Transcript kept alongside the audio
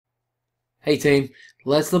Hey team,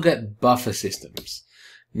 let's look at buffer systems.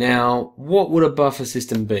 Now, what would a buffer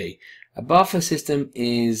system be? A buffer system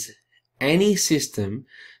is any system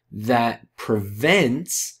that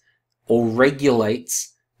prevents or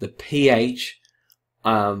regulates the pH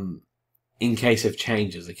in case of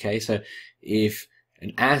changes. Okay, so if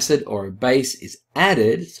an acid or a base is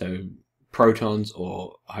added, so protons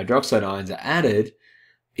or hydroxide ions are added,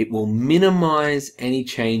 it will minimize any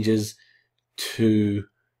changes to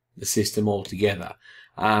the system altogether.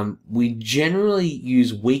 We generally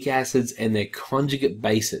use weak acids and their conjugate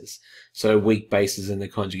bases. So weak bases and their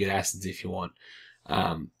conjugate acids if you want.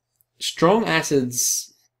 Strong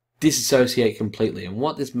acids dissociate completely, and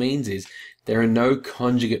what this means is there are no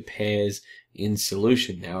conjugate pairs in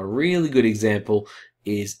solution. Now a really good example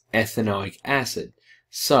is ethanoic acid.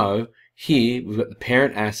 So here we've got the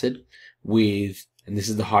parent acid with, and this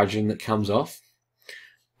is the hydrogen that comes off,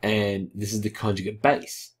 and this is the conjugate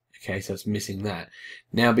base. Okay, so it's missing that.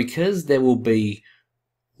 Now, because there will be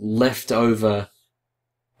leftover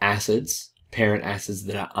acids, parent acids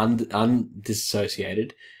that are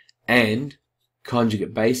undissociated, and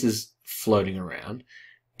conjugate bases floating around,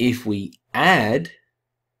 if we add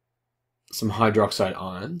some hydroxide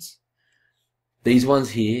ions, these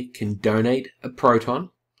ones here can donate a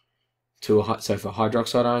proton to a, so if a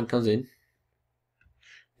hydroxide ion comes in,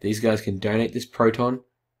 these guys can donate this proton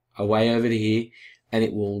away over to here, and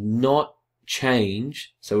it will not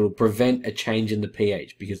change, so it will prevent a change in the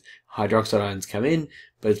pH because hydroxide ions come in,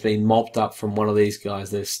 but it's been mopped up from one of these guys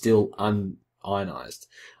that are still unionized,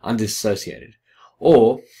 undissociated.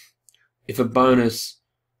 Or if a bonus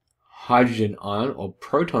hydrogen ion or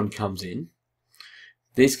proton comes in,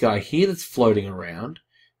 this guy here that's floating around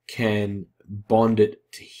can bond it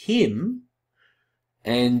to him,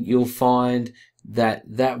 and you'll find that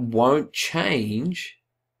that won't change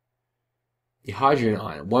the hydrogen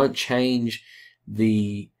ion, won't change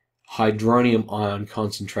the hydronium ion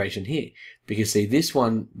concentration here, because see, this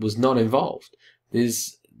one was not involved.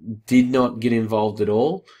 This did not get involved at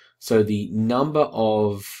all, so the number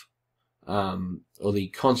of or the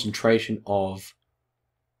concentration of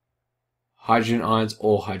hydrogen ions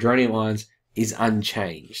or hydronium ions is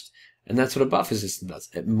unchanged, and that's what a buffer system does.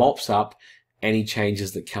 It mops up any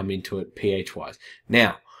changes that come into it pH wise.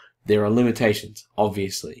 Now there are limitations,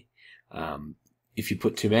 obviously. If you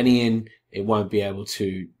put too many in, it won't be able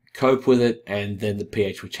to cope with it, and then the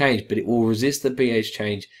pH will change, but it will resist the pH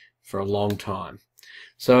change for a long time.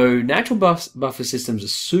 So natural buffer systems are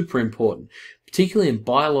super important, particularly in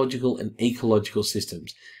biological and ecological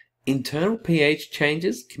systems. Internal pH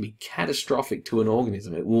changes can be catastrophic to an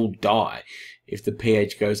organism. It will die if the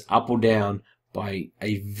pH goes up or down by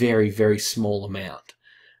a very, very small amount.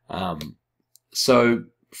 So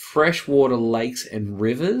freshwater lakes and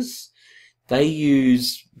rivers, they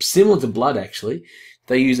use, similar to blood actually,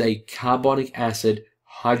 they use a carbonic acid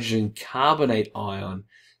hydrogen carbonate ion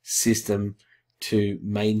system to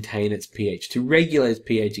maintain its pH, to regulate its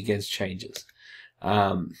pH against changes.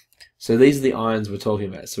 So these are the ions we're talking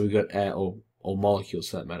about. So we've got, or molecules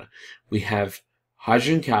for that matter. We have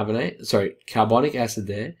hydrogen carbonate, carbonic acid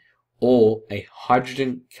there, or a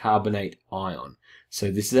hydrogen carbonate ion.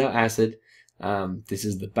 So this is our acid, this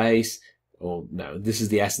is the base, or no, this is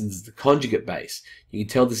the acid, this is the conjugate base. You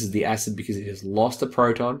can tell this is the acid because it has lost a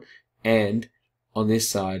proton, and on this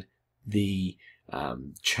side, the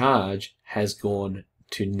charge has gone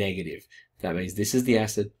to negative. That means this is the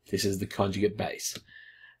acid, this is the conjugate base.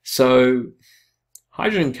 So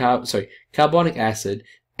carbonic acid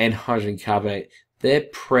and hydrogen carbonate, they're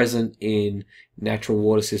present in natural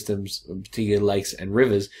water systems, particularly lakes and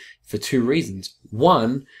rivers, for two reasons.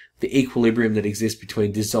 One, the equilibrium that exists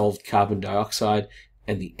between dissolved carbon dioxide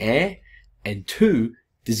and the air, and two,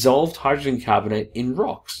 dissolved hydrogen carbonate in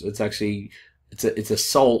rocks. It's actually, it's a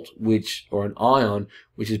salt or an ion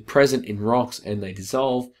which is present in rocks, and they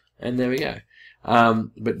dissolve, and there we go.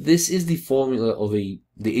 But this is the formula, or the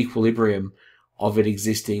equilibrium of it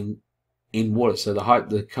existing in water. So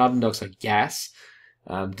the carbon dioxide gas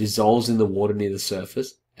dissolves in the water near the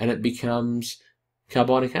surface, and it becomes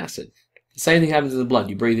carbonic acid. The same thing happens in the blood.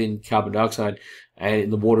 You breathe in carbon dioxide, and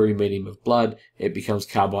in the watery medium of blood, it becomes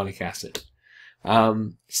carbonic acid.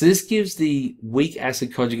 So this gives the weak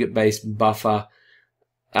acid conjugate base buffer.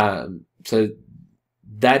 So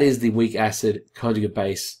that is the weak acid conjugate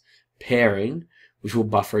base pairing, which will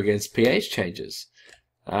buffer against pH changes.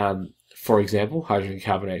 For example, hydrogen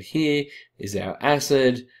carbonate here is our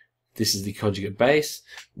acid. This is the conjugate base.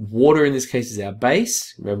 Water in this case is our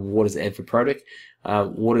base. Remember, water is amphiprotic.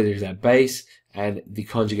 Water is our base, and the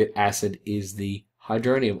conjugate acid is the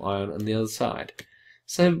hydronium ion on the other side.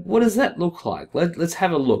 So what does that look like? Let's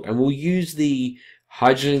have a look, and we'll use the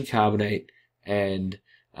hydrogen carbonate and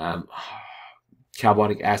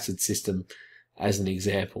carbonic acid system as an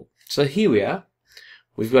example. So here we are.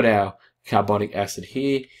 We've got our carbonic acid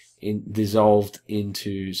here dissolved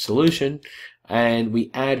into solution, and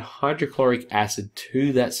we add hydrochloric acid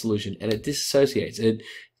to that solution, and it dissociates. It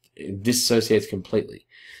dissociates completely.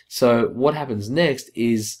 So what happens next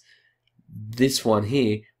is this one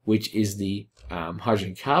here, which is the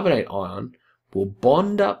hydrogen carbonate ion, will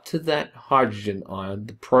bond up to that hydrogen ion,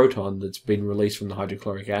 the proton that's been released from the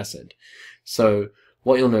hydrochloric acid. So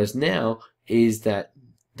what you'll notice now is that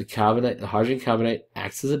the hydrogen carbonate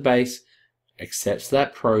acts as a base, accepts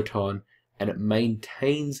that proton, and it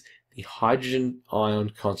maintains the hydrogen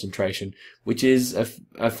ion concentration, which is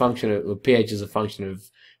a function of, or pH is a function of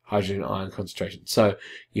hydrogen ion concentration. So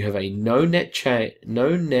you have a no net change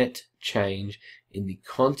in the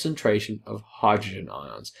concentration of hydrogen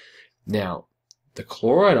ions. Now, the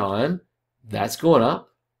chloride ion, that's gone up,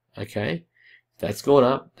 okay? That's gone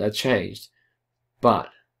up, that changed. But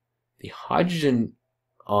the hydrogen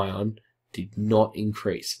ion did not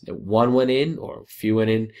increase. One went in, or a few went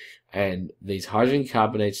in, and these hydrogen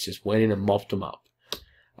carbonates just went in and mopped them up.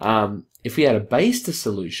 If we add a base to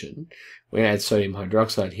solution, we add sodium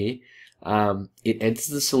hydroxide here, it enters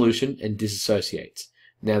the solution and disassociates.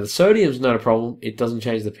 Now the sodium's not a problem, it doesn't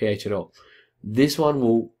change the pH at all. This one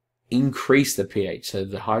will increase the pH, so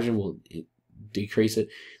the hydrogen will decrease it,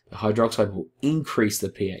 the hydroxide will increase the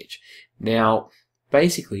pH. Now,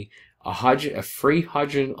 basically, a free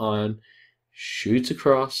hydrogen ion shoots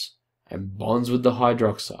across and bonds with the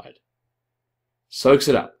hydroxide, soaks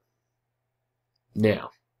it up.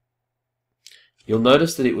 Now, you'll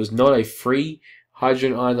notice that it was not a free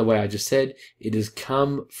hydrogen ion the way I just said. It has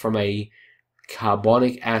come from a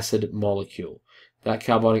carbonic acid molecule. That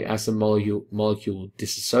carbonic acid molecule will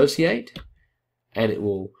dissociate, and it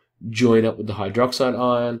will join up with the hydroxide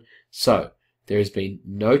ion. So there has been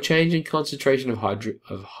no change in concentration of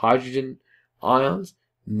hydrogen ions,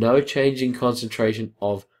 no change in concentration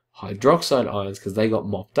of hydroxide ions because they got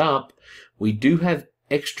mopped up. We do have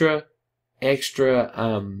extra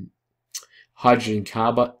hydrogen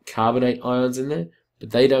carbonate ions in there,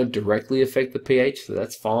 but they don't directly affect the pH, so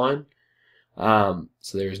that's fine.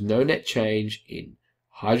 So there is no net change in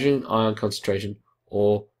hydrogen ion concentration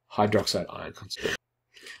or hydroxide ion concentration.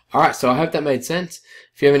 Alright, so I hope that made sense.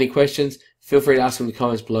 If you have any questions, feel free to ask them in the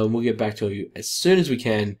comments below and we'll get back to you as soon as we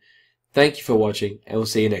can. Thank you for watching, and we'll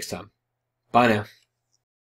see you next time. Bye now.